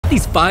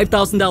these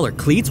 $5,000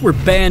 cleats were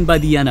banned by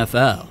the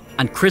NFL.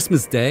 On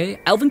Christmas Day,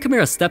 Alvin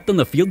Kamara stepped on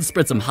the field to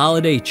spread some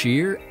holiday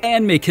cheer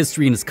and make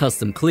history in his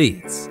custom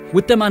cleats.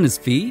 With them on his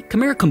feet,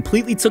 Kamara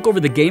completely took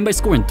over the game by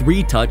scoring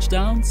 3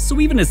 touchdowns,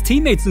 so even his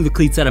teammates knew the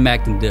cleats had him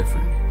acting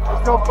different.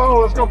 Let's go,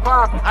 Bo. Let's go,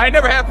 Pop. I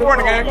never had porn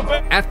again.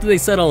 After they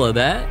said all of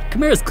that,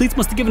 Kamara's cleats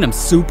must have given him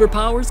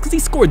superpowers because he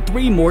scored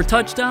 3 more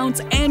touchdowns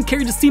and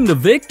carried his team to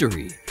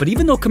victory. But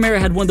even though Kamara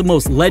had one of the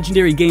most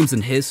legendary games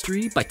in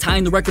history by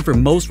tying the record for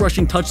most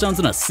rushing touchdowns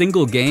in a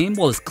single game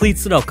while his cleats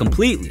stood out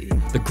completely,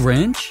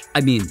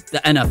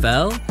 the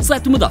NFL,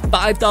 slapped him with a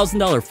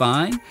 $5,000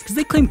 fine because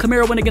they claimed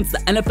Kamara went against the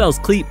NFL's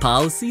cleat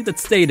policy that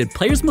stated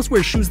players must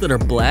wear shoes that are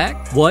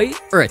black, white,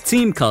 or a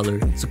team color.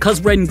 So cause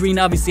red and green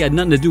obviously had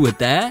nothing to do with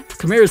that,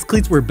 Kamara's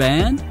cleats were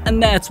banned,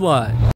 and that's why.